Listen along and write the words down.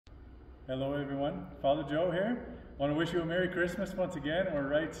Hello everyone, Father Joe here. I want to wish you a Merry Christmas once again. We're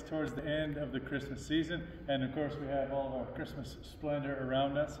right towards the end of the Christmas season, and of course we have all of our Christmas splendor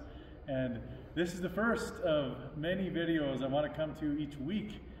around us. And this is the first of many videos I want to come to each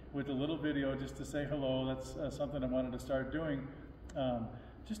week with a little video just to say hello. That's something I wanted to start doing.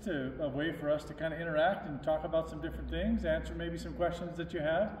 Just a way for us to kind of interact and talk about some different things, answer maybe some questions that you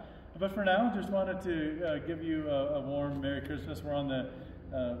have. But for now, just wanted to give you a warm Merry Christmas. We're on the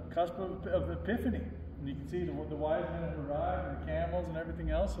cusp of Epiphany. And you can see the wise men have arrived, and the camels and everything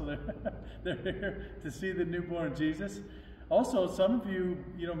else, so they're here to see the newborn Jesus. Also, some of you,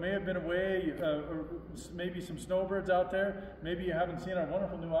 may have been away, or maybe some snowbirds out there. Maybe you haven't seen our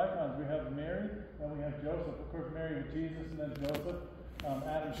wonderful new icons. We have Mary, and we have Joseph. Of course, Mary with Jesus, and then Joseph.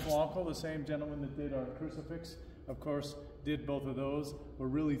 Adam Schwankel, the same gentleman that did our crucifix, of course, did both of those. We're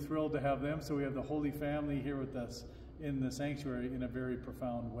really thrilled to have them. So we have the Holy Family here with us in the sanctuary in a very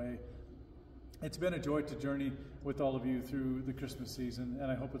profound way. It's been a joy to journey with all of you through the Christmas season,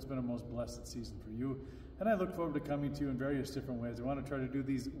 and I hope it's been a most blessed season for you. And I look forward to coming to you in various different ways. I want to try to do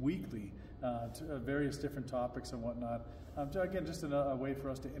these weekly, to various different topics and whatnot. Again, just a way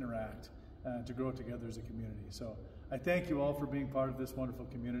for us to interact, to grow together as a community. So I thank you all for being part of this wonderful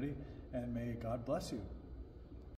community, and may God bless you.